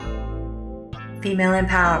female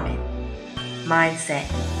empowerment,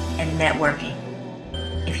 mindset, and networking.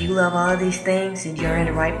 If you love all of these things, then you're in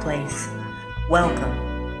the right place.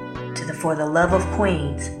 Welcome to the For the Love of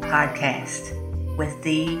Queens podcast with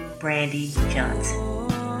the Brandy Johnson.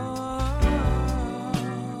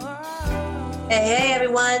 Hey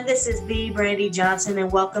everyone, this is the Brandy Johnson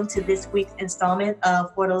and welcome to this week's installment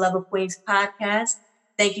of For the Love of Queens podcast.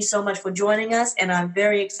 Thank you so much for joining us, and I'm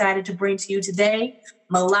very excited to bring to you today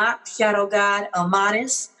Malak, Shadow God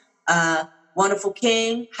Amadis, wonderful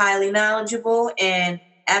king, highly knowledgeable, and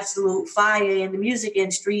absolute fire in the music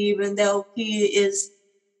industry, even though he is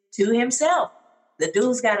to himself. The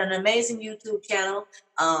dude's got an amazing YouTube channel.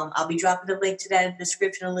 I'll be dropping the link to that in the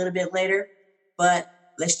description a little bit later, but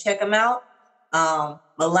let's check him out.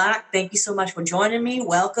 Malak, thank you so much for joining me.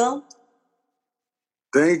 Welcome.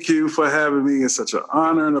 Thank you for having me. It's such an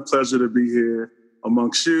honor and a pleasure to be here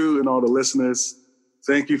amongst you and all the listeners.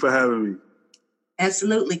 Thank you for having me.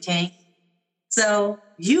 Absolutely, King. So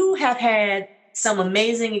you have had some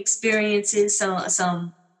amazing experiences.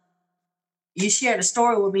 You shared a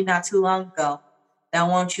story with me not too long ago that I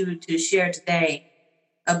want you to share today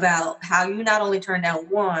about how you not only turned down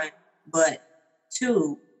one, but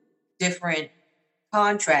two different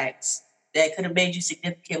contracts that could have made you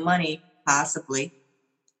significant money, possibly.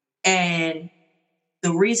 And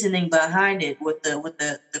the reasoning behind it with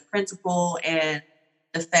the principle and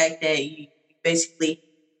the fact that you basically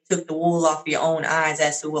took the wool off your own eyes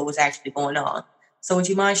as to what was actually going on. So would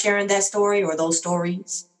you mind sharing that story or those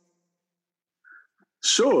stories?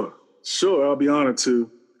 Sure. I'll be honored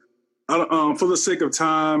to. For the sake of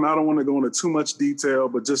time, I don't want to go into too much detail,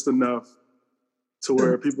 but just enough to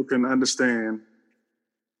where people can understand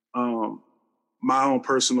my own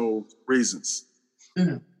personal reasons.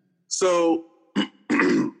 Mm-hmm. So,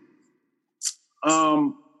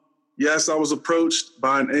 yes, I was approached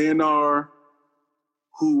by an A&R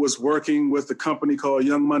who was working with a company called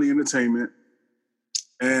Young Money Entertainment.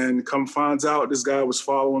 And come finds out this guy was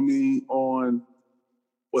following me on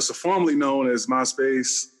what's formerly known as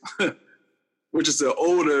MySpace, which is an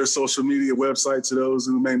older social media website to those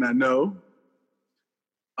who may not know.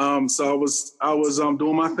 So I was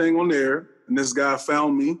doing my thing on there, and this guy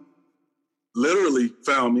found me, literally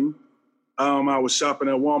found me. I was shopping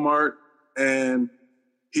at Walmart, and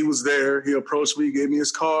he was there. He approached me, gave me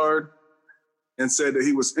his card, and said that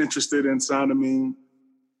he was interested in signing me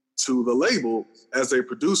to the label as a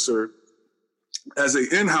producer, as an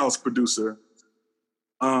in-house producer.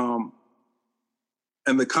 And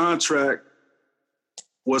the contract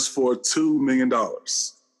was for $2 million.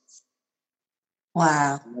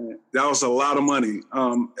 Wow. That was a lot of money,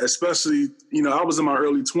 especially, I was in my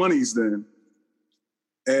early 20s then.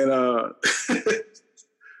 And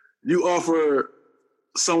you offer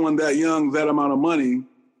someone that young that amount of money,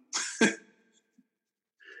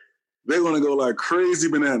 they're going to go like crazy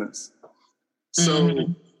bananas. So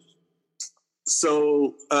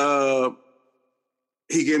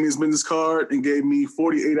he gave me his business card and gave me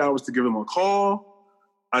 48 hours to give him a call.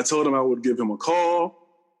 I told him I would give him a call.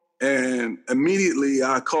 And immediately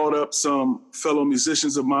I called up some fellow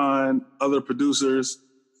musicians of mine, other producers,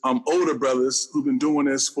 older brothers who've been doing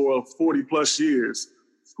this for 40 plus years,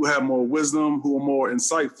 who have more wisdom, who are more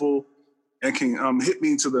insightful, and can hit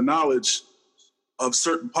me to the knowledge of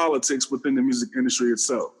certain politics within the music industry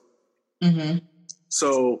itself. Mm-hmm.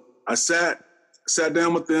 So I sat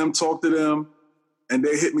down with them, talked to them, and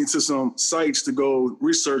they hit me to some sites to go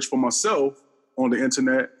research for myself on the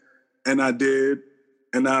internet, and I did.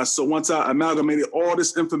 And so once I amalgamated all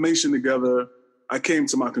this information together, I came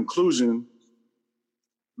to my conclusion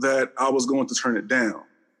that I was going to turn it down.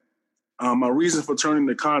 My reason for turning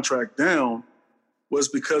the contract down was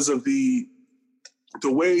because of the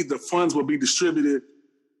way the funds will be distributed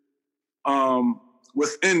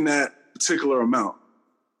within that particular amount.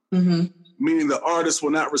 Mm-hmm. Meaning the artist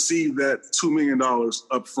will not receive that $2 million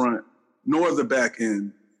up front, nor the back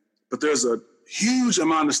end. But there's a huge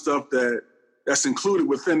amount of stuff that's included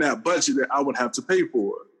within that budget that I would have to pay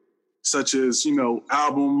for, such as,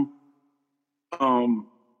 album,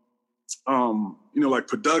 like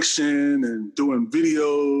production and doing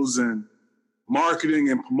videos and marketing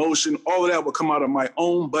and promotion. All of that would come out of my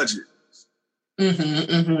own budget.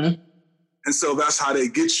 Mm-hmm, mm-hmm. And so that's how they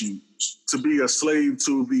get you to be a slave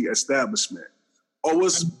to the establishment, or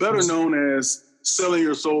what's better known as selling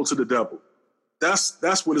your soul to the devil.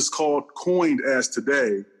 That's what it's coined as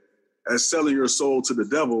today, as selling your soul to the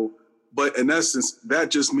devil. But in essence, that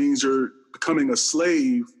just means you're becoming a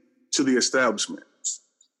slave to the establishment.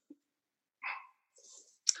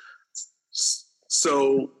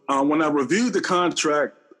 So when I reviewed the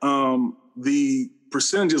contract, the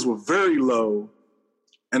percentages were very low,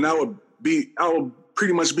 and I would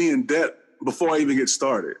pretty much be in debt before I even get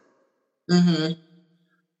started. Mm-hmm.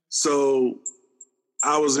 So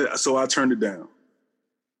I turned it down.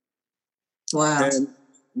 Wow. And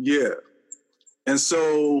yeah. And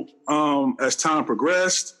so as time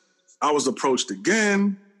progressed, I was approached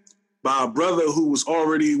again by a brother who was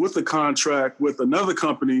already with a contract with another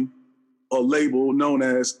company or label known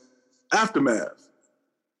as Aftermath.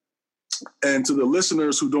 And to the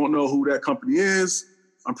listeners who don't know who that company is,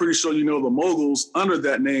 I'm pretty sure you know the moguls under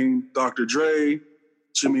that name: Dr. Dre,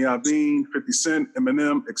 Jimmy Iovine, 50 Cent,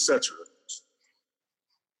 Eminem, etc.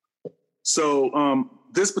 So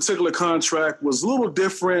this particular contract was a little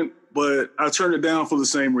different, but I turned it down for the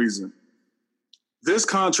same reason. This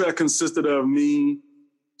contract consisted of me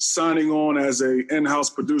signing on as an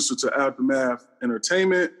in-house producer to Aftermath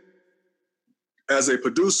Entertainment as a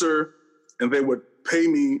producer, and they would pay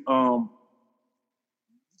me $2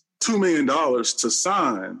 million to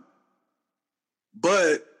sign.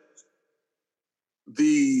 But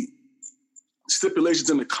the stipulations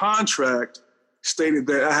in the contract stated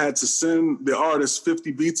that I had to send the artist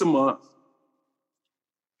 50 beats a month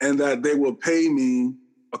and that they will pay me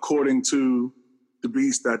according to the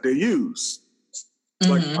beats that they use.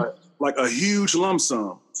 Mm-hmm. Like a huge lump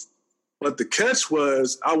sum. But the catch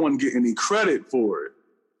was I wouldn't get any credit for it.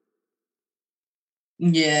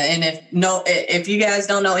 Yeah, and if you guys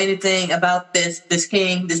don't know anything about this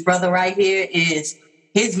king, this brother right here, is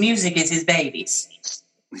his music is his babies.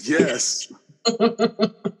 Yes.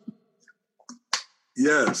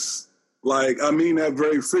 Yes. Like, I mean that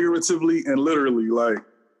very figuratively and literally. Like,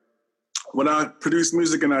 when I produce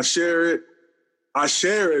music and I share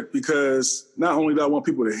it because not only do I want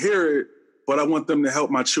people to hear it, but I want them to help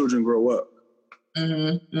my children grow up.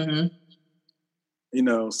 Mm-hmm. Mm-hmm. You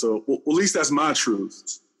know, so at least that's my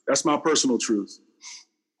truth. That's my personal truth.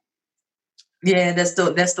 Yeah, that's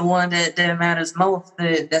the one that matters most.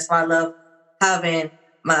 That's why I love having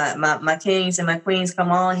my kings and my queens come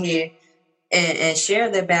on here and share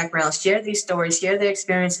their backgrounds, share these stories, share their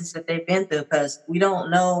experiences that they've been through, because we don't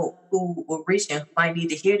know who will reach and who might need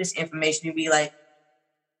to hear this information and be like,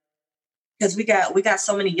 because we got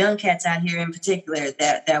so many young cats out here in particular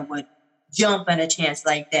that would jump at a chance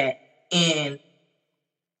like that, and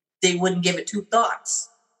they wouldn't give it two thoughts.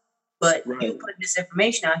 But right. You putting this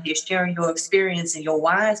information out here, sharing your experience and your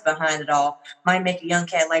whys behind it all, might make a young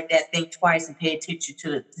cat like that think twice and pay attention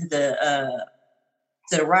to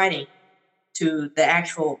the writing, to the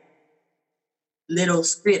actual little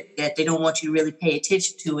script that they don't want you to really pay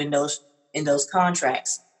attention to in those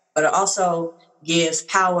contracts. But it also gives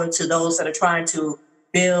power to those that are trying to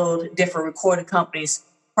build different recording companies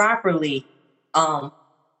properly.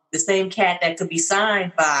 The same cat that could be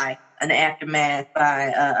signed by an Aftermath,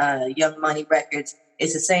 by Young Money Records,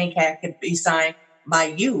 is the same cat could be signed by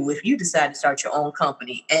you if you decide to start your own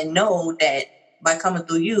company, and know that by coming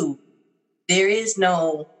through you, there is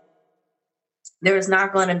not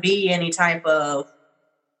going to be any type of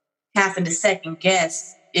having to second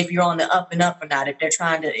guess if you're on the up and up or not. If you're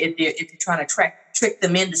trying to trick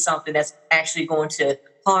them into something that's actually going to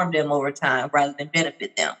harm them over time rather than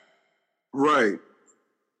benefit them. Right.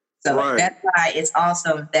 So That's why it's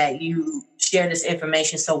awesome that you share this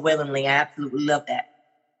information so willingly. I absolutely love that.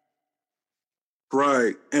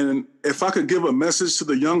 Right. And if I could give a message to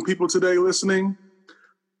the young people today listening,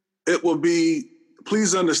 it will be,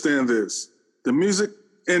 please understand this. The music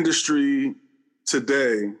industry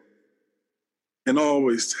today, and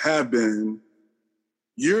always have been,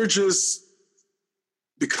 you're just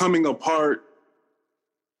becoming a part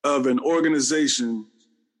of an organization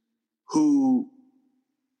who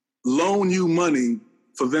loan you money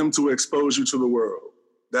for them to expose you to the world.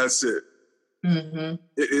 That's it. Mm-hmm.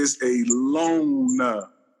 It is a loan.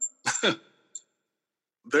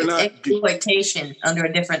 They're not exploitation under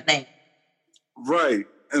a different name. Right.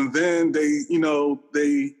 And then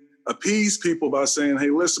they appease people by saying,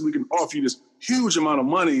 hey, listen, we can offer you this huge amount of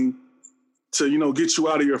money to, get you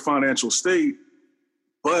out of your financial state.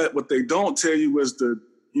 But what they don't tell you is the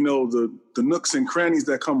nooks and crannies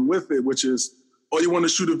that come with it, which is, oh, you want to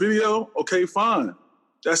shoot a video? Okay, fine.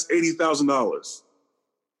 That's $80,000.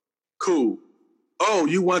 Cool. Oh,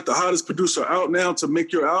 you want the hottest producer out now to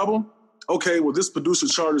make your album? Okay, well, this producer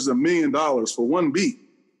charges $1 million for one beat.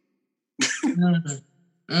 Mm-hmm.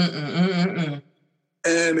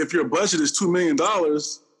 And if your budget is $2 million,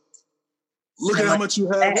 look at how much you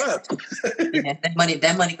have left. Yeah, that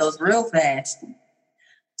money goes real fast.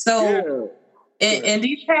 So in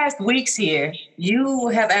these past weeks here, you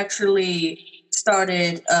have actually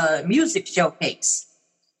started a music showcase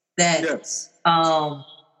that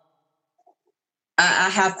I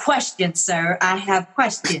have questions, sir. I have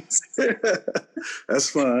questions. That's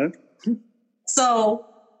fine. So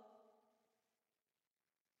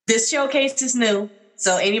this showcase is new.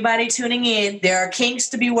 So anybody tuning in, there are kinks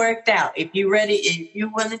to be worked out. If you're ready, if you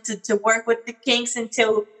wanted to work with the kinks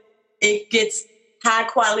until it gets high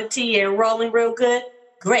quality and rolling real good,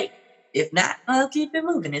 great. If not, I'll keep it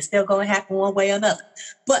moving. It's still going to happen one way or another.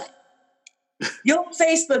 But your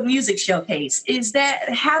Facebook music showcase,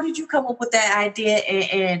 how did you come up with that idea,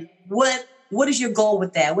 and what is your goal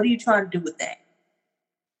with that? What are you trying to do with that?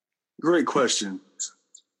 Great question.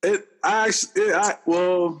 I started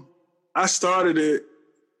it.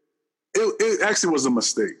 It actually was a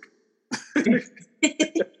mistake.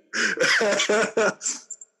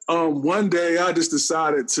 One day I just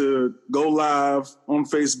decided to go live on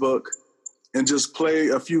Facebook and just play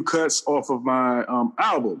a few cuts off of my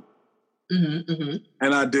album. Mm-hmm, mm-hmm.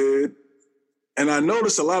 And I did. And I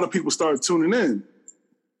noticed a lot of people started tuning in.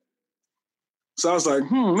 So I was like,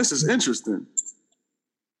 this is interesting.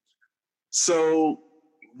 So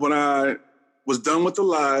when I was done with the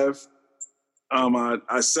live,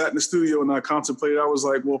 I sat in the studio and I contemplated. I was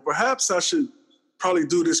like, well, perhaps I should probably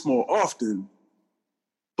do this more often.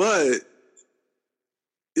 But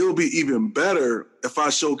it'll be even better if I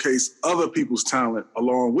showcase other people's talent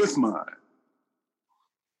along with mine.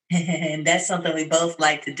 And that's something we both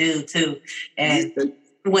like to do too. And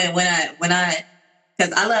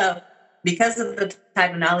because of the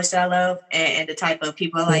type of knowledge that I love and the type of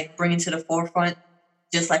people I like bringing to the forefront,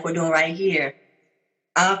 just like we're doing right here,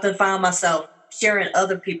 I often find myself sharing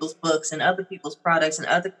other people's books and other people's products and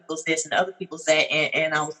other people's this and other people's that,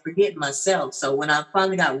 and I was forgetting myself. So when I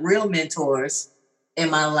finally got real mentors in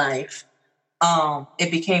my life,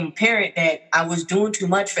 it became apparent that I was doing too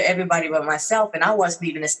much for everybody but myself, and I wasn't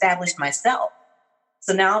even established myself.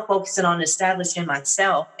 So now I'm focusing on establishing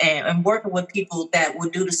myself and working with people that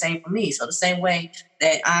would do the same for me. So the same way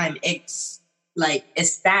that I'm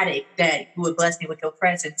ecstatic that you would bless me with your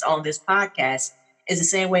presence on this podcast is the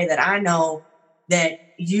same way that I know that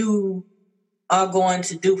you are going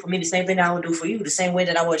to do for me the same thing that I would do for you, the same way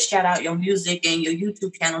that I would shout out your music and your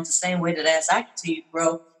YouTube channel, the same way that as I continue to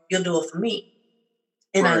grow, you'll do it for me.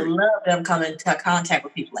 And right. I love them coming into contact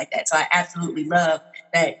with people like that. So I absolutely love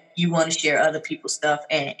that you want to share other people's stuff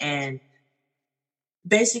and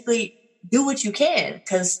basically do what you can,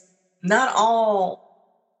 because not all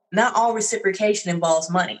reciprocation involves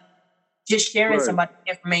money. Just sharing right. somebody's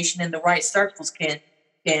information in the right circles can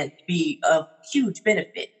be of huge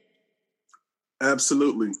benefit.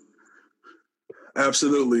 Absolutely.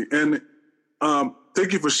 Absolutely. And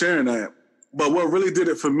thank you for sharing that. But what really did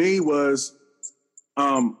it for me was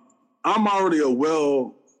I'm already a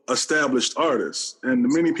well-established artist, and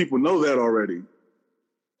many people know that already.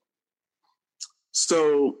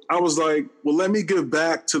 So I was like, well, let me give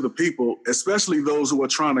back to the people, especially those who are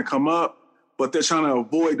trying to come up, but they're trying to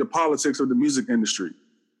avoid the politics of the music industry.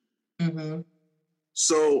 Mm-hmm.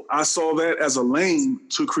 So I saw that as a lane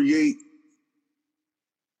to create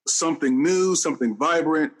something new, something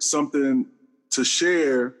vibrant, something to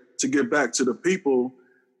share, to give back to the people,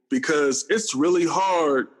 because it's really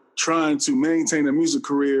hard trying to maintain a music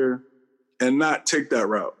career and not take that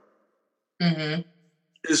route. Mm-hmm.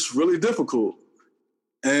 It's really difficult.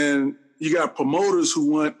 And you got promoters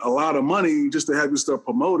who want a lot of money just to have your stuff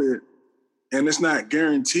promoted, and it's not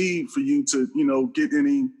guaranteed for you to, get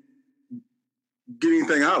anything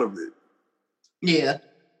out of it. Yeah.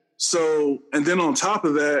 So, and then on top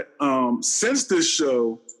of that, since this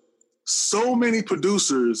show, so many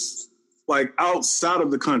producers like outside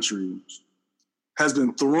of the country has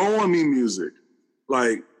been throwing me music.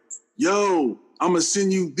 Like, yo, I'm gonna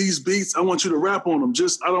send you these beats. I want you to rap on them.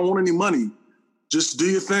 I don't want any money. Just do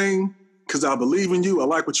your thing, because I believe in you. I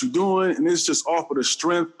like what you're doing. And it's just off of the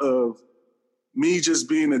strength of me just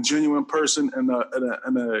being a genuine person and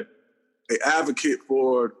a advocate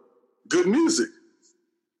for good music.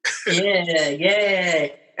 Yeah.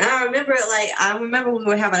 I remember we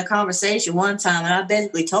were having a conversation one time, and I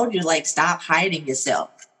basically told you to stop hiding yourself.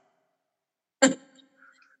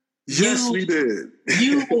 Yes, we did.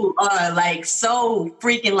 You are so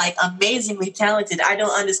freaking amazingly talented. I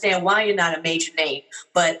don't understand why you're not a major name,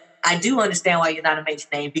 but I do understand why you're not a major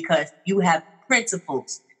name, because you have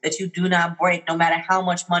principles that you do not break no matter how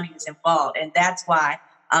much money is involved. And that's why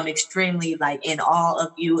I'm extremely in awe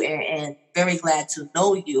of you and very glad to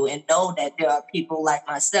know you and know that there are people like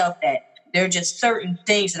myself that there are just certain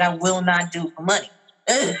things that I will not do for money.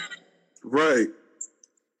 Right.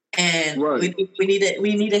 And right.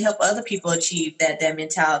 we need to help other people achieve that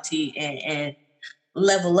mentality and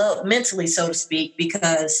level up mentally, so to speak,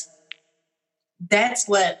 because that's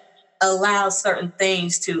what allows certain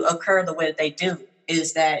things to occur the way that they do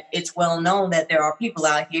is that it's well known that there are people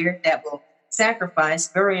out here that will sacrifice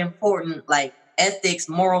very important like ethics,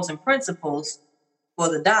 morals, and principles for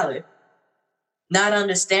the dollar, not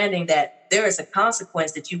understanding that there is a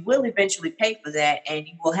consequence that you will eventually pay for that and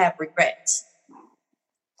you will have regrets.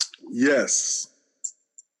 Yes,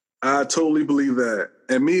 I totally believe that.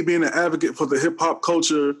 And me being an advocate for the hip hop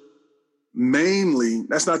culture, mainly,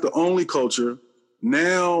 that's not the only culture.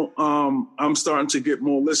 Now I'm starting to get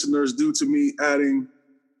more listeners due to me adding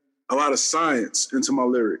a lot of science into my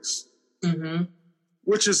lyrics,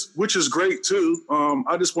 which is great too.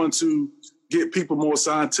 I just want to get people more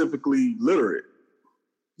scientifically literate.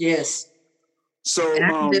 Yes. So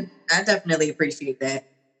I definitely appreciate that.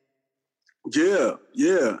 Yeah.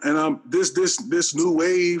 And this new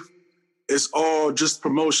wave is all just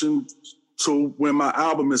promotion to when my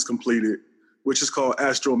album is completed, which is called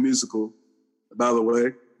Astro Musical, by the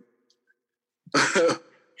way.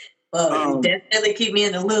 Well, definitely keep me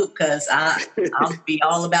in the loop because I'll be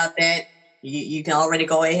all about that. You can already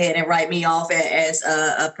go ahead and write me off as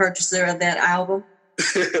a purchaser of that album.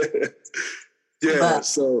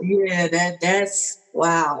 That's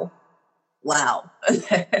wow.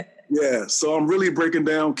 Yeah, so I'm really breaking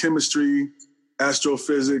down chemistry,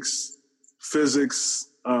 astrophysics, physics,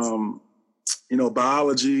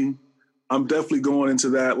 biology. I'm definitely going into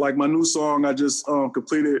that. Like my new song I just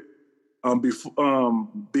completed,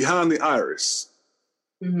 Behind the Iris.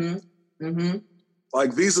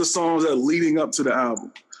 Like these are songs that are leading up to the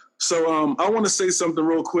album. So I want to say something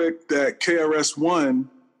real quick that KRS-One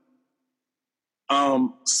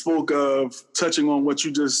spoke of, touching on what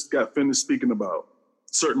you just got finished speaking about.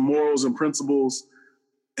 Certain morals and principles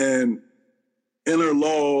and inner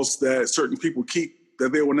laws that certain people keep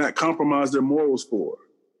that they will not compromise their morals for.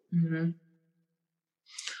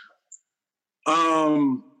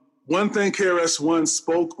 One thing KRS-One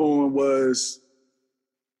spoke on was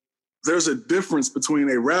there's a difference between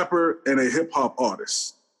a rapper and a hip hop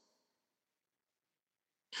artist.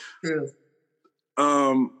 True.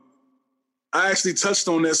 I actually touched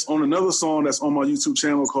on this on another song that's on my YouTube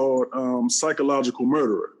channel called Psychological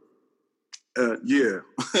Murderer.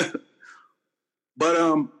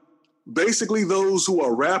 But basically those who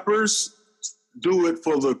are rappers do it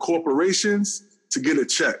for the corporations to get a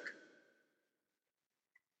check.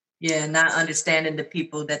 Yeah, not understanding the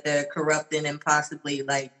people that they're corrupting and possibly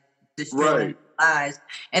like destroying lives.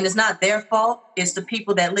 And it's not their fault. It's the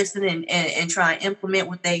people that listen and try and implement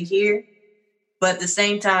what they hear. But at the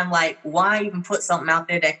same time, like, why even put something out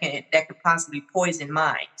there that could possibly poison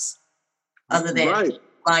minds, other than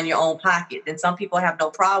line your own pocket? And some people have no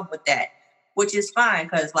problem with that, which is fine.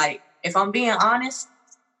 Because, like, if I'm being honest,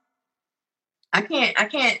 I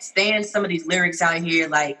can't stand some of these lyrics out here.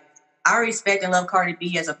 Like, I respect and love Cardi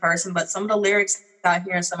B as a person, but some of the lyrics out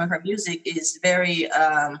here and some of her music is very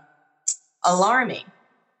alarming.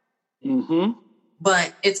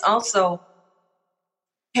 But it's also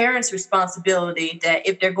parents' responsibility that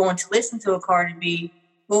if they're going to listen to a Cardi B,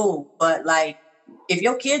 cool. But like, if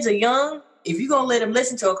your kids are young, if you're gonna let them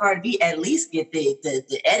listen to a Cardi B, at least get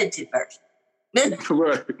the edited version.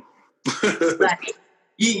 Correct. Like,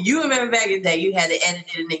 you remember back in the day, you had the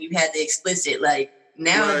edited and then you had the explicit. Like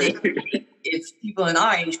nowadays, if people in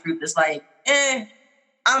our age group, it's like,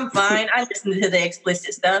 I'm fine. I listen to the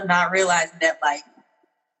explicit stuff, not realizing that like,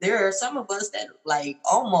 there are some of us that like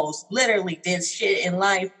almost literally did shit in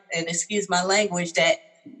life, and excuse my language, that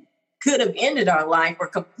could have ended our life or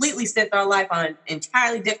completely set our life on an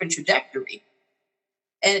entirely different trajectory.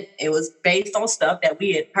 And it was based on stuff that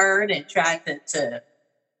we had heard and tried to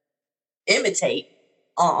imitate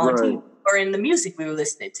on TV or in the music we were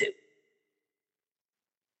listening to.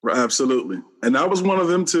 Absolutely. And I was one of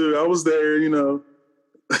them too. I was there,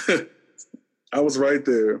 I was right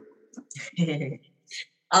there.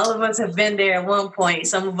 All of us have been there at one point.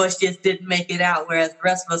 Some of us just didn't make it out, whereas the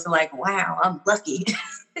rest of us are like, wow, I'm lucky.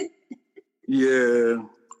 Yeah.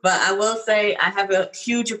 But I will say I have a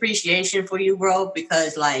huge appreciation for you, bro,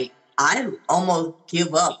 because like I almost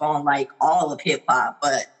give up on like all of hip hop,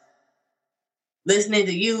 but listening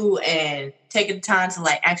to you and taking the time to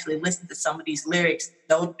like actually listen to some of these lyrics,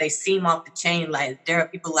 though they seem off the chain, like there are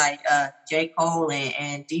people like J. Cole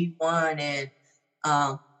and D1 and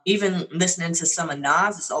even listening to some of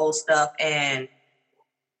Nas's old stuff and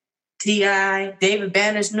T.I., David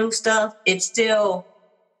Banner's new stuff, it still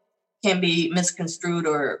can be misconstrued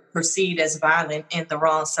or perceived as violent in the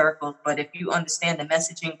wrong circles. But if you understand the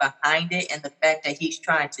messaging behind it and the fact that he's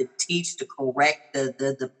trying to teach to correct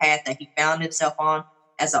the path that he found himself on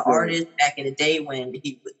as an artist back in the day when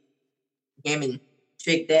him and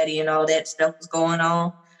Trick Daddy and all that stuff was going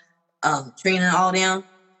on, Trina and all them.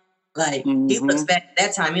 Like, he looks back at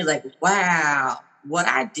that time, he's like, wow, what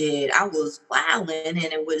I did, I was wilding,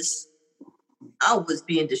 and I was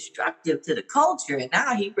being destructive to the culture. And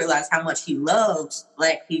now he realized how much he loves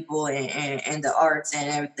Black people and the arts and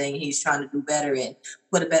everything. He's trying to do better and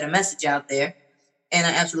put a better message out there. And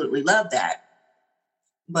I absolutely love that.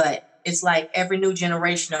 But it's like every new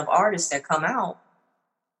generation of artists that come out,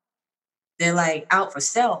 they're like out for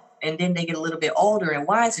self. And then they get a little bit older and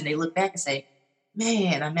wise, and they look back and say,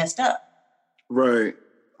 man, I messed up. Right.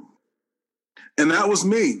 And that was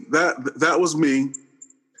me. That was me.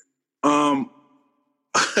 In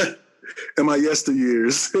my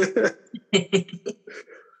yesteryears.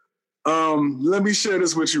 Let me share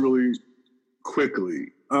this with you really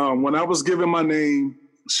quickly. When I was given my name,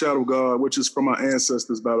 Shadow God, which is from my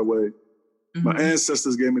ancestors, by the way, my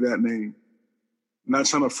ancestors gave me that name. Not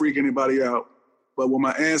trying to freak anybody out, but when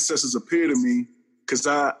my ancestors appeared to me, because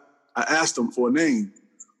I asked them for a name.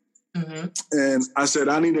 And I said,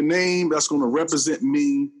 I need a name that's going to represent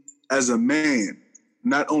me as a man,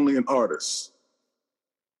 not only an artist.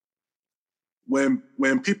 When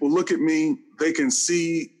people look at me, they can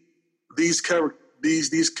see these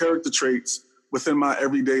character traits within my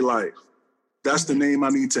everyday life. That's the name I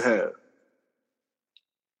need to have.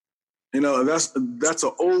 You know, that's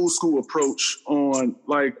an old school approach on,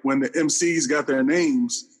 like, when the MCs got their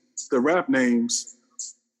names, the rap names,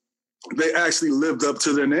 they actually lived up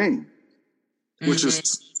to their name, which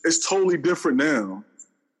it's totally different now.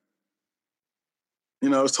 You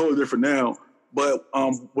know, it's totally different now. But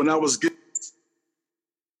when I was getting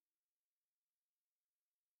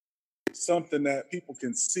something that people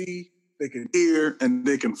can see, they can hear, and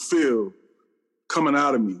they can feel coming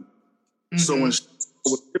out of me. So when she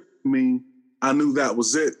was giving me, I knew that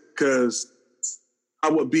was it, because I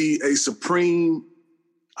would be a supreme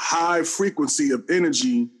high frequency of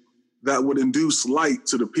energy that would induce light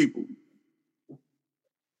to the people.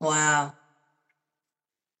 Wow.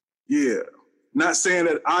 Yeah. Not saying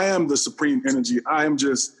that I am the supreme energy. I am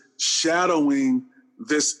just shadowing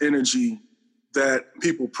this energy that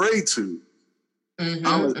people pray to.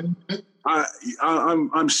 I'm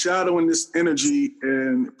shadowing this energy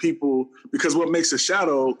in people, because what makes a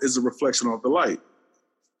shadow is a reflection of the light.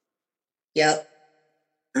 Yep.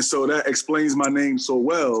 And so that explains my name so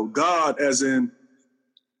well. God, as in,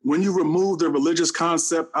 when you remove the religious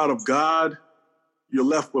concept out of God, you're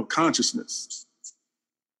left with consciousness.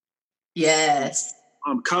 Yes.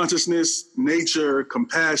 Consciousness, nature,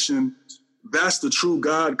 compassion, that's the true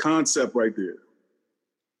God concept right there.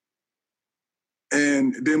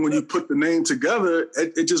 And then when you put the name together,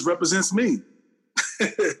 it just represents me.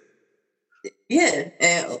 Yeah.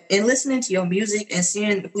 And listening to your music and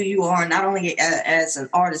seeing who you are, not only as an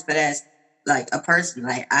artist, but as like a person.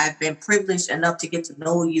 Like, I've been privileged enough to get to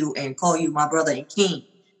know you and call you my brother and king.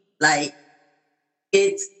 Like,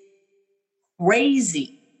 it's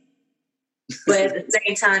crazy. But at the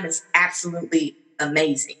same time, it's absolutely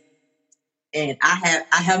amazing. And I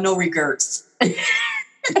have no regrets.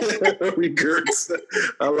 Regrets.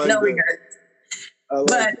 I like no that. regrets.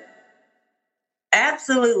 But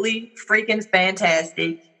absolutely freaking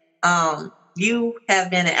fantastic. You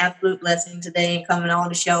have been an absolute blessing today in coming on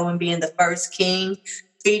the show and being the first king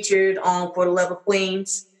featured on For the Love of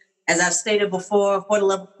Queens. As I've stated before, For the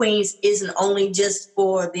Love of Queens isn't only just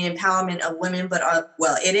for the empowerment of women, but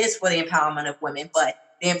well, it is for the empowerment of women, but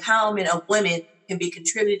the empowerment of women can be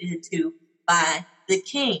contributed to by the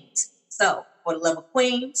kings. So, For the Love of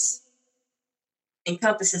Queens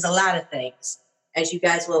encompasses a lot of things, as you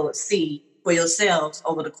guys will see for yourselves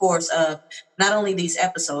over the course of not only these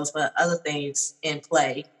episodes, but other things in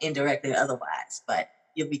play, indirectly or otherwise. But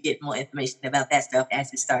you'll be getting more information about that stuff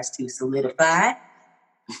as it starts to solidify.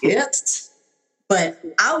 Yes. But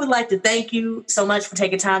I would like to thank you so much for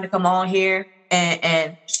taking time to come on here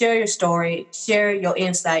and share your story, share your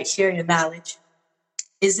insight, share your knowledge.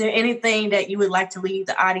 Is there anything that you would like to leave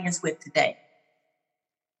the audience with today?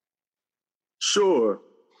 Sure.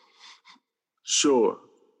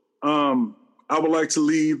 I would like to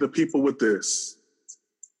leave the people with this.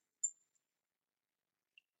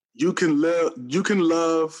 You can love,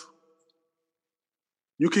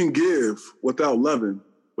 you can give without loving,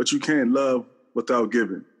 but you can't love without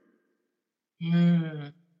giving.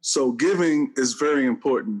 So giving is very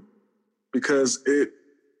important because it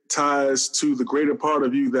ties to the greater part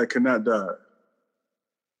of you that cannot die,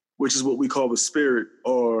 which is what we call the spirit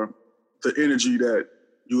or the energy that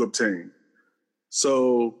you obtain.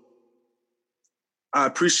 So I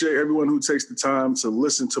appreciate everyone who takes the time to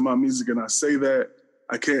listen to my music, and I say that,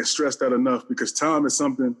 I can't stress that enough, because time is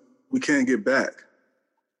something we can't get back.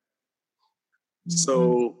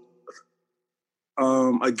 So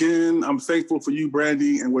Again, I'm thankful for you,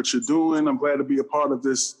 Brandy, and what you're doing. I'm glad to be a part of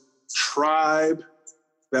this tribe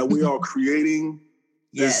that we are creating,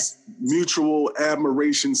 this mutual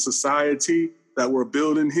admiration society that we're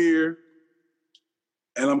building here.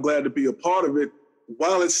 And I'm glad to be a part of it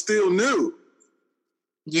while it's still new.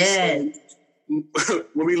 Yes. So,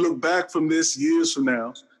 when we look back from this years from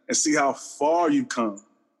now and see how far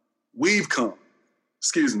we've come,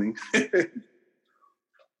 excuse me.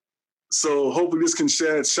 So hopefully this can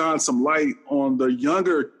shine some light on the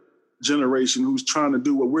younger generation who's trying to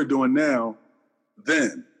do what we're doing now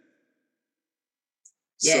then.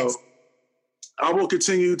 Yes. So I will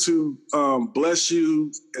continue to bless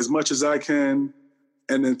you as much as I can.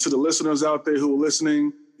 And then to the listeners out there who are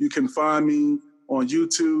listening, you can find me on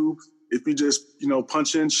YouTube. If you just,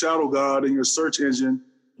 punch in Shadow God in your search engine,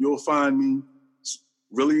 you'll find me. It's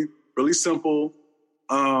really, really simple.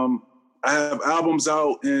 I have albums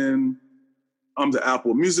out in the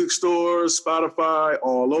Apple Music Store, Spotify,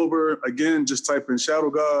 all over. Again, just type in Shadow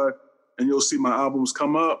God and you'll see my albums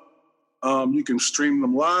come up. You can stream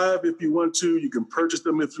them live if you want to. You can purchase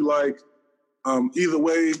them if you like. Either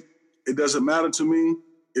way, it doesn't matter to me.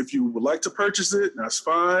 If you would like to purchase it, that's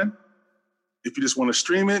fine. If you just want to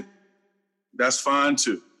stream it, that's fine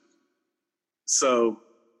too. So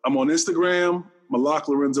I'm on Instagram, Malak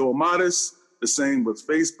Lorenzo Amatis, the same with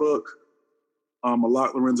Facebook.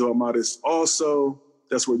 Malak Lorenzo Amatis also.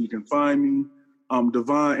 That's where you can find me.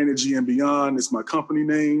 Divine Energy and Beyond is my company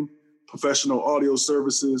name. Professional audio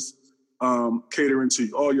services, catering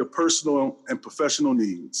to all your personal and professional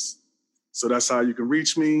needs. So that's how you can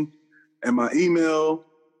reach me. And my email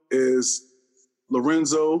is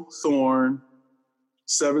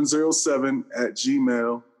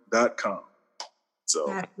LorenzoThorn707@gmail.com. So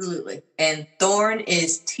absolutely. And Thorn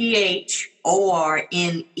is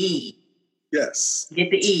THORNE. Yes.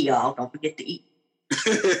 Get the E, y'all. Don't forget the E.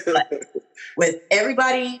 But with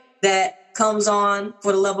everybody that comes on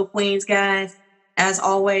For the Love of Queens, guys, as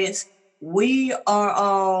always, we are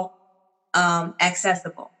all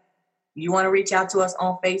accessible. You want to reach out to us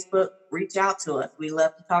on Facebook, reach out to us. We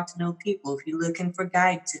love to talk to new people. If you're looking for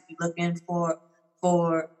guidance, if you're looking for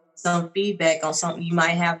some feedback on something you might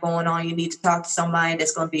have going on, you need to talk to somebody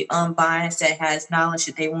that's going to be unbiased, that has knowledge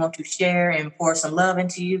that they want to share and pour some love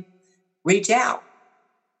into you, reach out.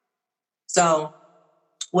 So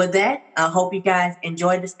with that, I hope you guys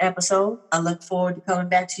enjoyed this episode. I look forward to coming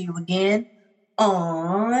back to you again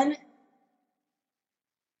on...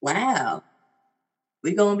 Wow.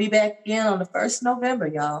 We're going to be back again on the 1st of November,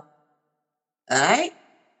 y'all. All right?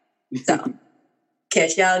 So,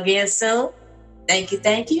 catch y'all again soon. Thank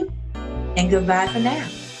you, and goodbye for now.